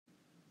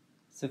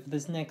So for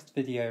this next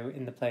video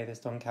in the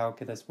playlist on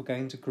calculus, we're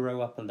going to grow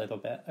up a little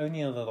bit,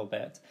 only a little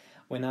bit.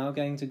 We're now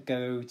going to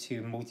go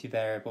to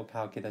multivariable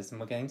calculus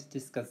and we're going to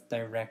discuss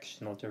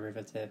directional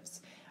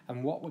derivatives.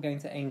 And what we're going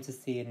to aim to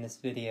see in this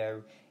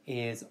video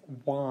is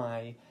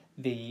why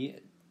the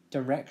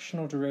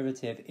directional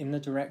derivative in the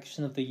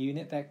direction of the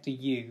unit vector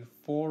u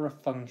for a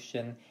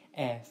function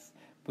f,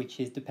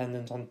 which is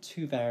dependent on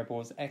two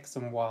variables x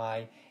and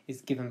y, is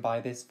given by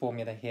this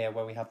formula here,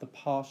 where we have the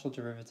partial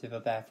derivative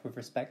of f with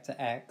respect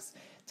to x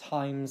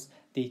times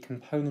the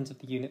component of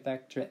the unit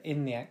vector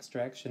in the x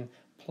direction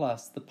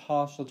plus the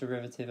partial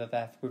derivative of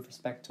f with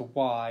respect to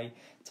y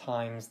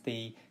times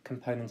the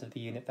component of the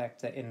unit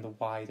vector in the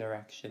y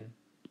direction.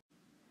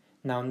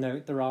 Now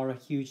note, there are a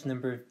huge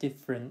number of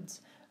different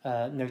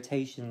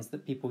notations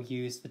that people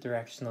use for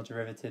directional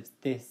derivatives.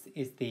 This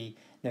is the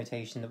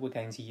notation that we're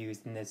going to use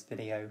in this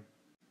video.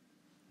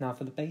 Now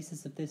for the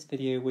basis of this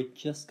video, we're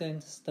just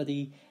going to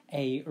study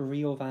a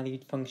real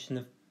valued function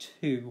of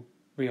two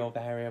real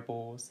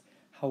variables.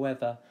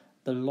 However,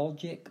 the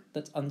logic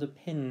that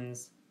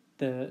underpins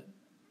the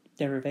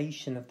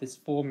derivation of this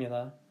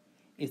formula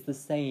is the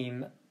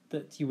same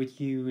that you would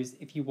use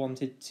if you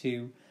wanted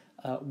to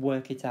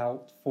work it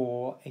out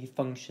for a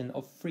function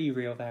of 3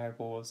 real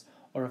variables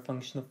or a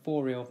function of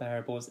 4 real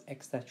variables,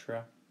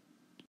 etc.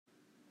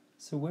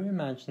 So we're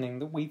imagining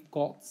that we've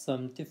got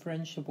some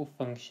differentiable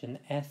function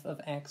f of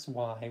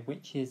xy,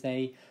 which is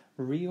a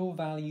real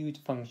valued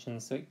function,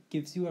 so it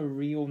gives you a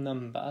real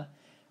number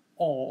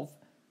of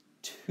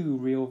 2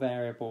 real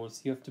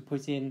variables. You have to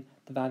put in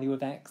the value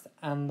of x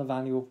and the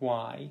value of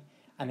y,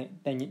 and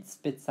then it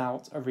spits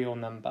out a real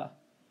number.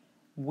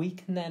 We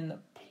can then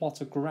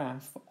plot a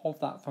graph of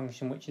that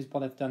function, which is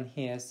what I've done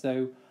here.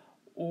 So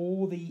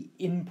all the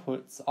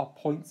inputs are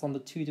points on the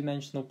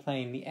two-dimensional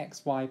plane, the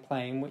xy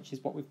plane, which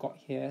is what we've got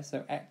here,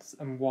 so x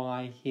and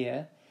y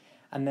here.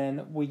 And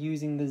then we're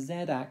using the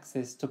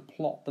z-axis to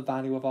plot the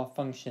value of our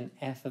function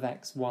f of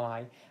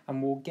xy,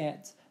 and we'll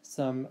get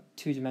some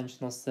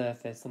two-dimensional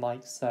surface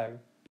like so.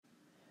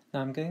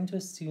 Now I'm going to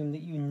assume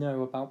that you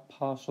know about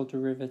partial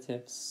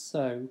derivatives,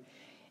 so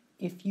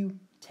if you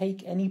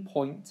take any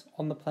point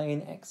on the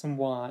plane x and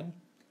y,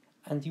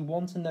 and you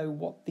want to know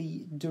what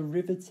the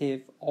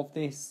derivative of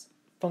this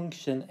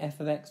function f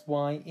of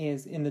xy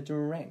is in the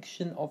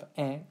direction of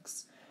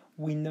x,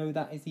 we know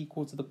that is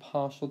equal to the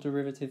partial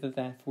derivative of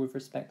f with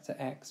respect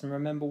to x. And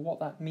remember, what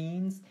that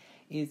means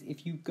is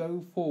if you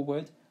go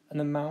forward an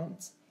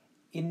amount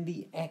in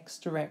the x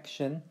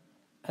direction,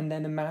 and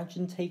then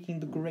imagine taking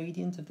the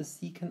gradient of the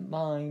secant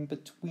line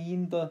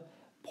between the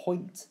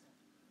point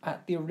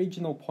at the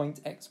original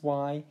point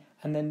xy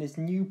and then this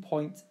new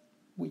point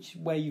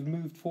where you've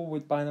moved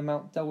forward by an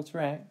amount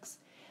delta x,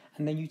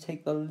 and then you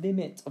take the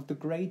limit of the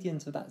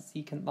gradient of that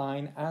secant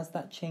line as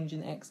that change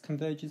in x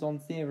converges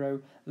on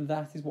 0,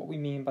 that is what we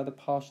mean by the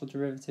partial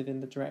derivative in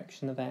the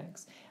direction of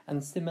x.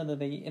 And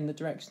similarly, in the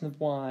direction of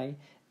y,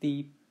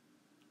 the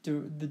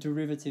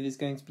derivative is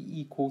going to be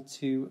equal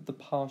to the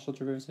partial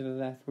derivative of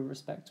f with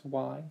respect to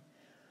y.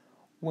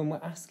 When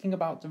we're asking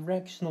about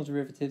directional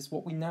derivatives,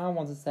 what we now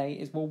want to say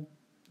is, well,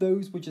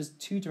 those were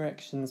just two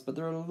directions, but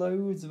there are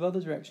loads of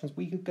other directions.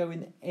 We could go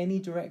in any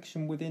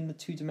direction within the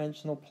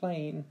two-dimensional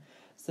plane.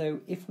 So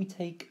if we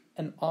take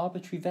an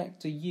arbitrary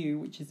vector u,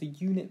 which is a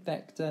unit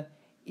vector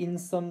in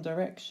some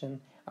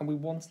direction, and we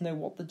want to know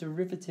what the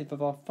derivative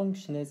of our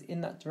function is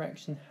in that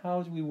direction,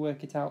 how do we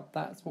work it out?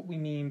 That's what we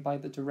mean by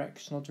the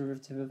directional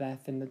derivative of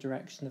f in the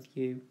direction of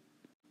u.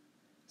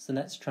 So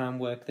let's try and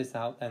work this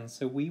out then.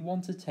 So we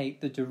want to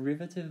take the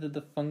derivative of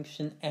the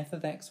function f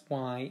of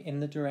xy in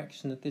the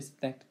direction of this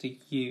vector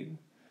u.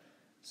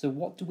 So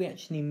what do we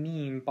actually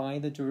mean by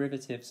the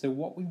derivative? So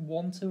what we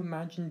want to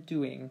imagine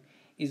doing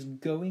is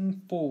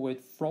going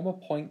forward from a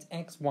point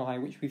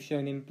xy, which we've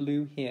shown in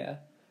blue here,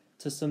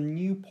 to some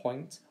new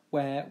point,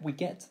 where we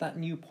get to that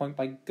new point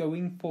by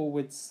going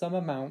forward some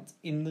amount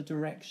in the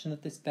direction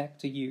of this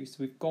vector u. So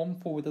we've gone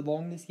forward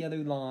along this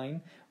yellow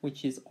line,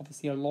 which is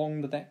obviously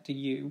along the vector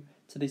u,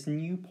 to this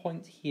new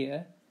point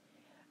here,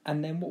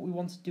 and then what we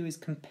want to do is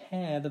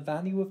compare the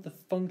value of the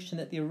function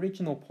at the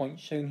original point,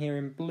 shown here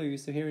in blue,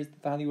 so here is the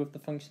value of the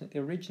function at the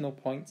original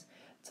point,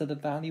 to the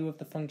value of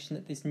the function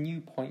at this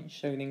new point,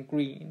 shown in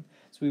green.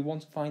 So we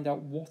want to find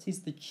out what is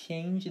the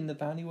change in the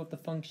value of the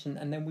function,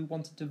 and then we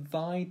want to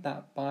divide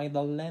that by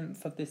the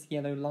length of this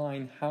yellow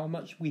line, how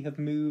much we have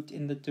moved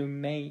in the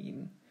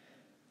domain.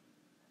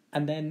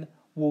 And then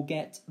we'll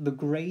get the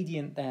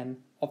gradient then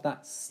of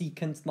that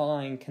secant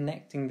line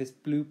connecting this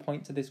blue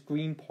point to this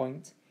green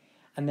point,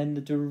 and then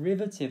the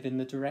derivative in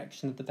the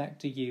direction of the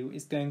vector u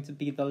is going to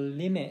be the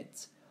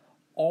limit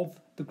of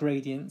the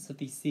gradients of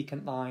these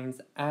secant lines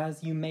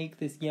as you make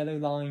this yellow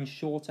line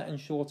shorter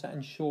and shorter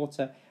and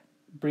shorter,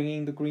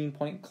 bringing the green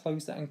point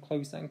closer and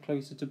closer and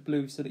closer to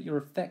blue, so that you're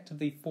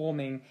effectively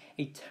forming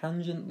a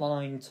tangent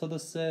line to the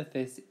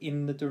surface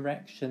in the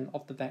direction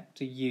of the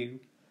vector u.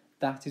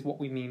 That is what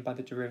we mean by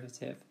the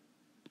derivative.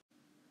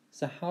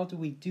 So how do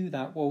we do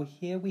that? Well,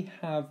 here we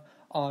have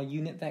our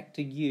unit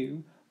vector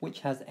u, which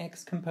has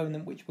x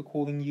component which we're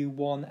calling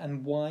u1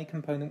 and y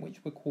component which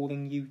we're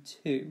calling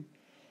u2.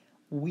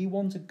 We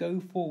want to go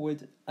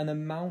forward an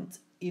amount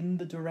in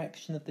the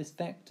direction of this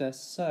vector,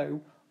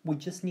 so we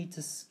just need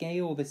to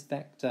scale this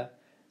vector.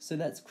 So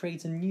let's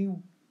create a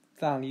new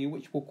value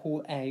which we'll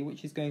call a,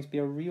 which is going to be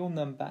a real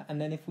number, and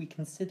then if we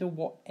consider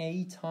what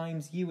a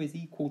times u is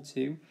equal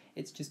to,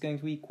 it's just going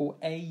to equal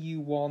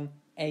au1,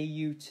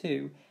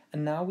 au2,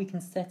 and now we can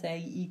set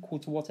a equal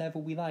to whatever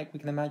we like. We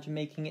can imagine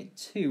making it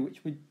 2,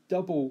 which would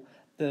double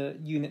the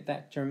unit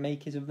vector and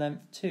make it of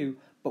length 2,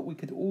 but we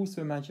could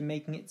also imagine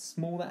making it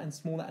smaller and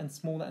smaller and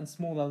smaller and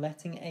smaller,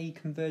 letting a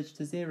converge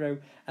to 0,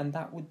 and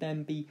that would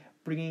then be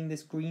bringing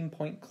this green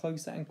point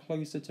closer and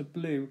closer to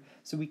blue.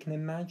 So we can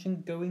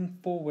imagine going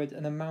forward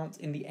an amount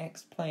in the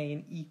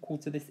x-plane equal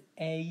to this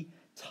a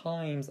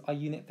times our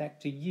unit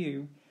vector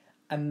u,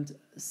 and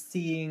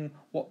seeing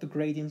what the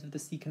gradient of the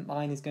secant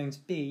line is going to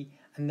be,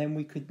 and then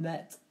we could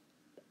let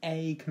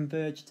a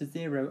converge to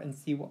 0 and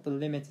see what the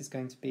limit is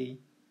going to be.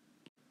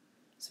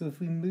 So if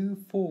we move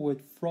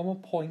forward from a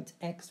point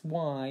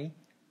xy,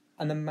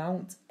 an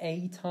amount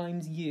a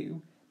times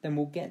u, then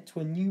we'll get to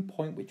a new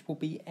point which will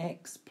be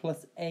x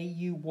plus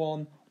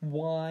au1,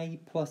 y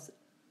plus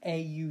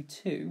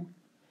au2,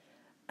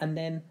 and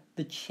then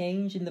the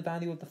change in the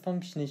value of the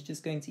function is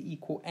just going to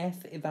equal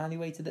f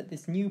evaluated at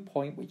this new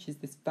point, which is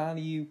this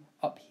value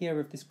up here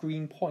of this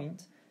green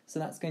point. So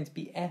that's going to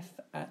be f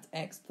at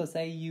x plus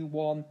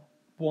au1,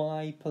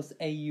 y plus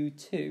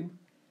au2.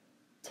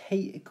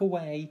 Take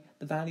away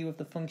the value of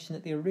the function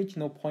at the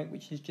original point,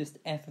 which is just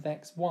f of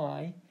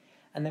xy,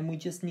 and then we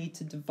just need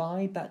to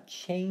divide that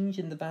change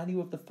in the value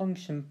of the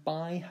function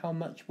by how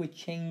much we're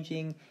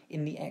changing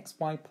in the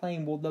xy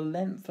plane. Well, the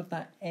length of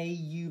that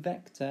au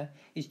vector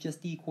is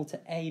just equal to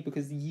a,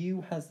 because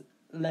u has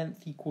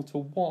length equal to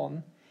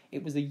 1.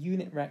 It was a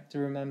unit vector,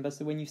 remember,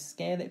 so when you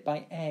scale it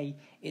by a,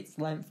 its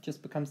length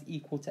just becomes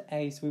equal to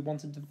a, so we want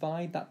to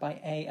divide that by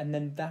a, and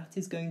then that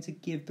is going to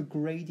give the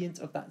gradient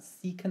of that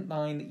secant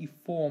line that you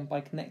form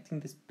by connecting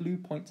this blue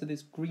point to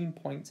this green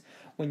point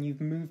when you've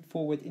moved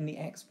forward in the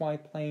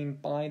xy plane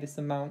by this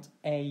amount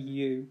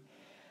au.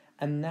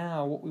 And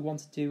now what we want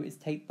to do is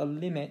take the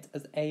limit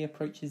as a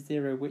approaches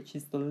 0, which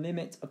is the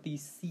limit of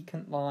these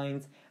secant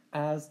lines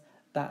as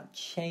that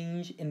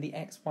change in the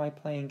xy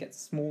plane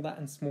gets smaller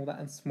and smaller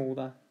and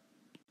smaller.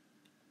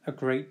 A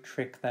great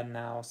trick then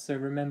now. So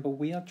remember,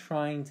 we are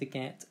trying to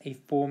get a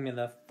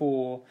formula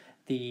for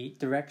the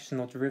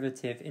directional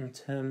derivative in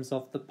terms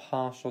of the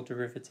partial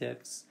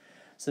derivatives.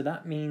 So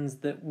that means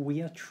that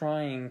we are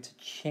trying to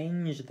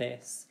change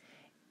this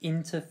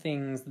into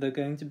things that are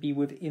going to be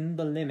within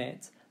the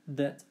limit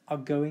that are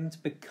going to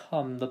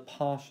become the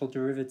partial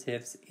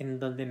derivatives in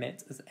the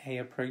limit as a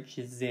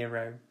approaches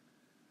 0.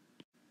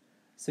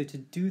 So to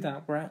do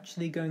that, we're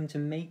actually going to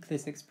make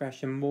this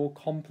expression more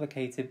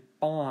complicated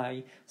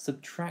by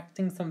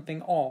subtracting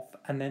something off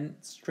and then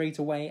straight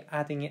away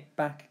adding it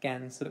back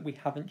again so that we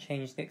haven't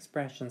changed the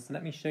expression. So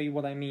let me show you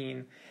what I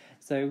mean.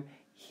 So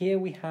here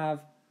we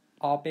have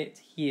our bit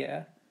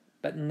here,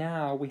 but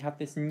now we have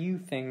this new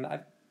thing that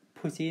I've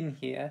put in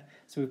here.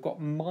 So we've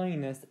got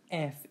minus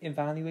f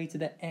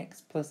evaluated at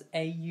x plus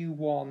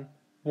au1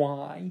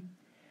 y.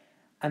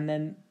 And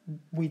then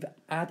we've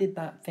added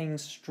that thing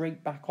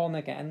straight back on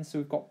again, so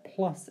we've got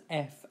plus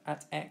f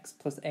at x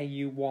plus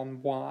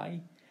au1y,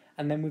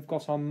 and then we've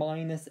got our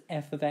minus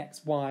f of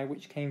xy,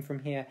 which came from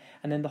here,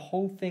 and then the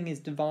whole thing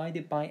is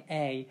divided by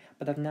a,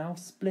 but I've now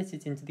split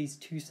it into these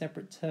two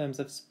separate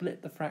terms. I've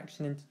split the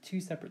fraction into two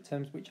separate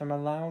terms, which I'm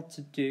allowed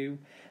to do,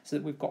 so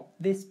that we've got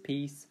this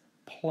piece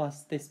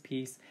plus this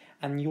piece,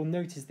 and you'll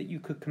notice that you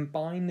could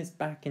combine this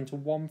back into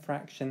one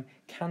fraction,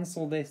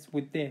 cancel this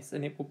with this,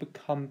 and it will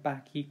become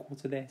back equal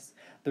to this.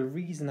 The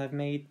reason I've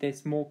made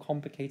this more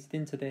complicated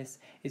into this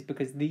is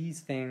because these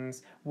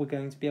things we're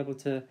going to be able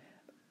to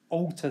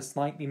alter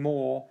slightly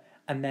more,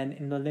 and then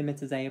in the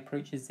limit as a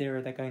approaches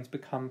 0, they're going to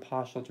become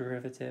partial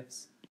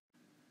derivatives.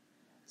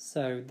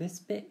 So this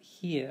bit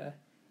here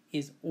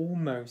is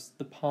almost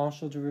the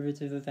partial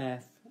derivative of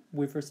f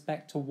with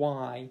respect to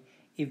y,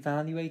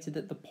 evaluated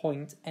at the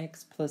point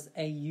x plus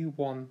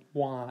au1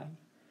 y.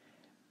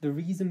 The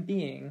reason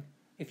being,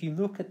 if you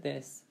look at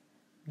this,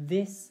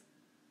 this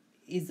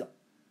is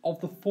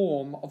of the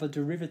form of a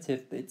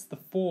derivative. It's the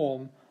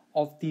form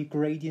of the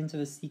gradient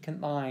of a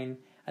secant line,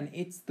 and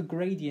it's the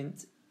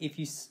gradient if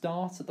you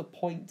start at the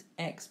point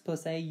x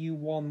plus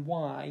au1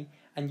 y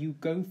and you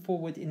go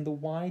forward in the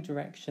y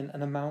direction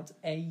and amount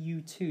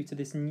au2 to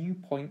this new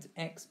point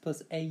x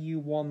plus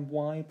au1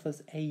 y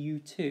plus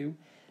au2,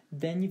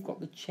 then you've got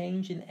the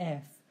change in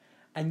f,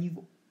 and you've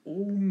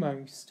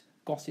almost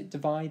got it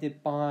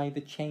divided by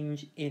the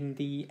change in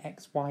the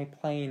xy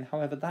plane.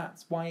 However,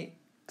 that's why it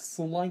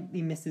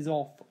slightly misses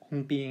off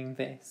on being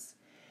this.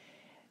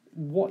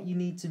 what you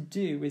need to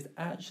do is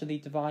actually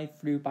divide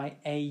through by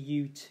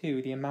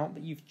AU2, the amount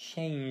that you've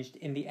changed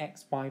in the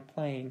XY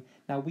plane.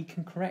 Now we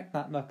can correct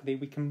that luckily.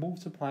 We can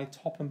multiply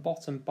top and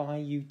bottom by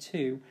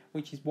U2,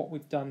 which is what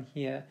we've done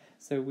here.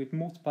 So we've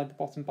multiplied the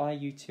bottom by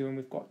U2 and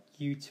we've got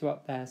U2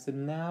 up there. So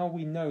now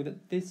we know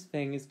that this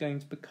thing is going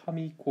to become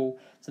equal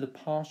to the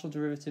partial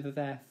derivative of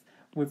f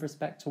with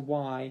respect to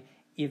y,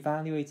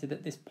 evaluated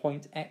at this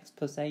point x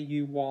plus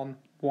AU1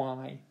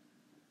 y.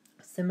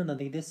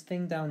 Similarly, this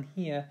thing down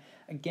here,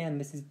 again,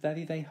 this is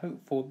very, very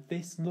hopeful.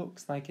 This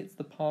looks like it's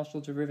the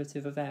partial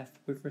derivative of f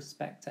with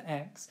respect to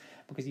x,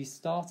 because you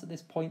start at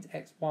this point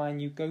xy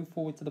and you go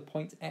forward to the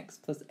point x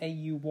plus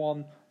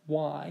AU1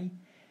 y,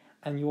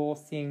 and you're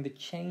seeing the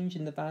change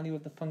in the value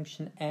of the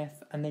function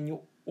f, and then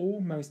you're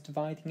almost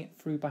dividing it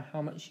through by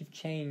how much you've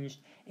changed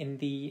in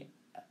the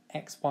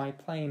xy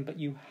plane, but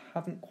you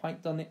haven't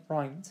quite done it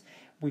right.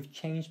 We've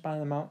changed by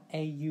an amount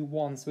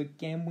AU1, so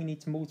again we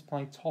need to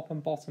multiply top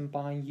and bottom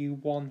by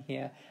U1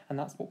 here, and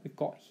that's what we've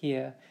got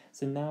here.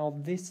 So now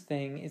this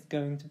thing is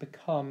going to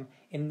become,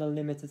 in the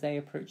limit as a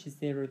approaches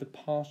 0, the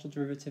partial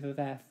derivative of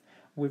f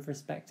with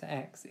respect to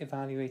x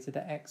evaluated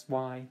at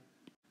xy.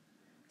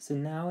 So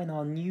now in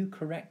our new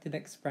corrected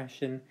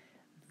expression,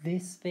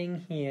 this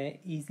thing here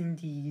is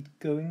indeed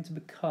going to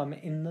become,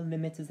 in the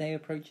limit as a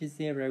approaches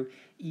 0,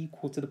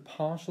 equal to the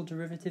partial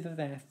derivative of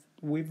f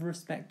with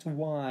respect to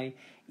y,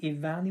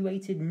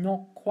 evaluated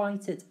not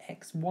quite at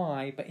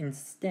xy, but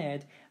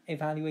instead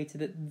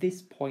evaluated at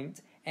this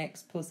point,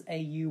 x plus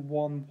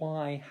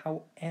AU1y.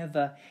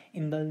 However,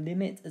 in the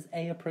limit as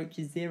a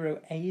approaches 0,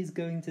 a is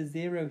going to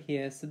 0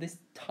 here, so this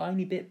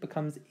tiny bit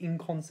becomes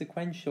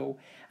inconsequential,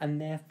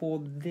 and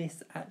therefore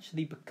this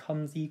actually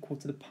becomes equal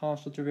to the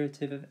partial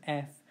derivative of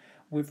f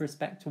with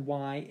respect to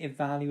y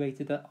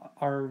evaluated at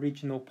our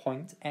original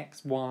point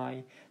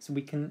xy. So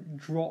we can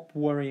drop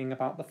worrying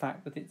about the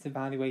fact that it's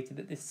evaluated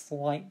at this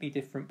slightly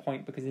different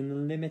point, because in the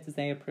limit as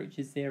a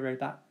approaches 0,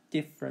 that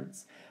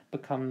difference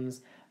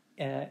becomes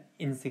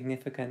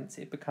insignificant.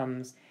 It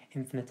becomes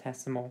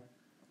infinitesimal.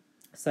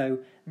 So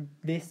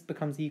this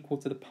becomes equal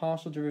to the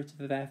partial derivative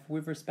of f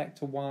with respect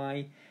to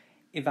y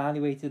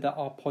evaluated at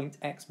our point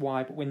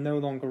xy, but we're no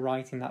longer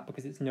writing that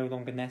because it's no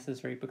longer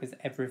necessary, because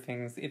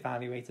everything's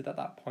evaluated at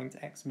that point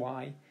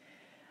xy.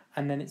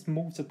 And then it's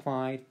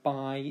multiplied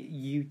by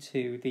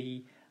u2,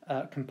 the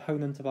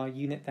component of our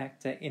unit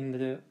vector in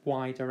the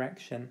y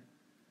direction.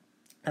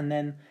 And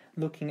then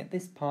looking at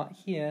this part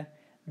here,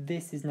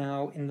 this is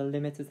now, in the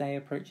limit as a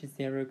approaches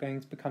 0,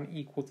 going to become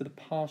equal to the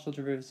partial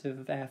derivative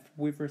of f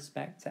with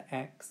respect to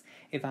x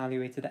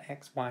evaluated at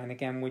xy. And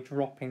again, we're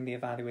dropping the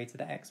evaluated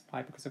at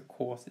xy because, of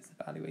course, it's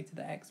evaluated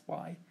at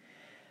xy.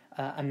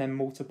 And then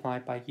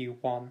multiplied by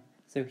u1.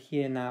 So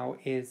here now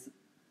is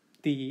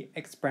the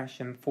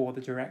expression for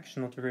the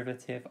directional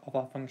derivative of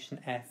our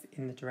function f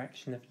in the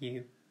direction of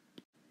u.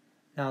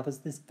 Now, there's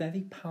this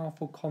very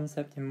powerful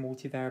concept in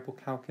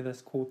multivariable calculus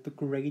called the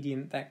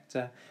gradient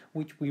vector,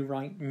 which we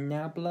write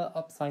nabla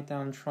upside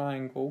down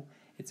triangle.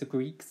 It's a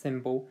Greek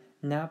symbol,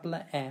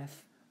 nabla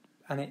f,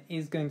 and it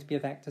is going to be a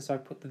vector, so I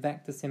put the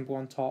vector symbol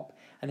on top,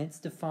 and it's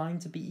defined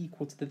to be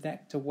equal to the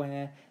vector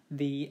where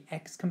the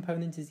x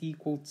component is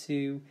equal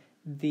to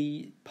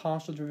the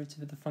partial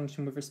derivative of the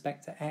function with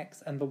respect to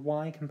x, and the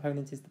y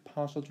component is the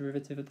partial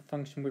derivative of the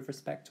function with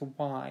respect to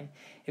y.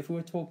 If we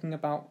were talking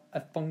about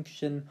a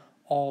function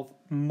of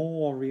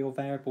more real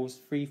variables,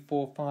 3,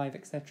 4, 5,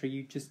 etc.,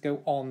 you just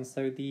go on.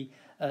 So the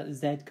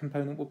z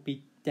component would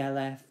be del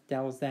f,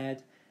 del z,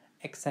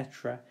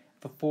 etc.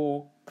 For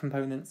 4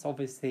 components,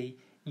 obviously,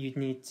 you'd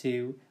need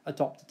to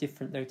adopt a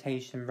different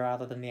notation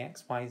rather than the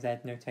x, y, z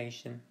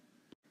notation.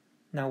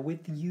 Now,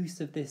 with the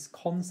use of this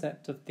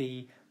concept of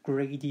the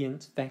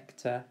gradient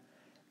vector,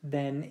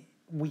 then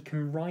we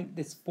can write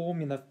this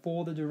formula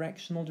for the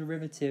directional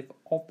derivative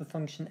of the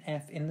function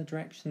f in the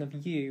direction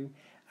of u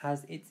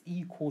as it's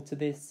equal to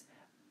this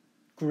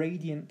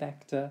gradient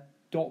vector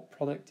dot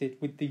producted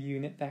with the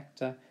unit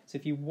vector. So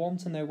if you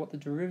want to know what the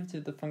derivative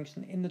of the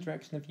function in the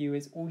direction of u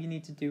is, all you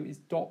need to do is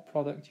dot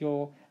product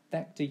your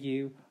vector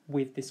u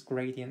with this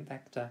gradient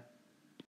vector.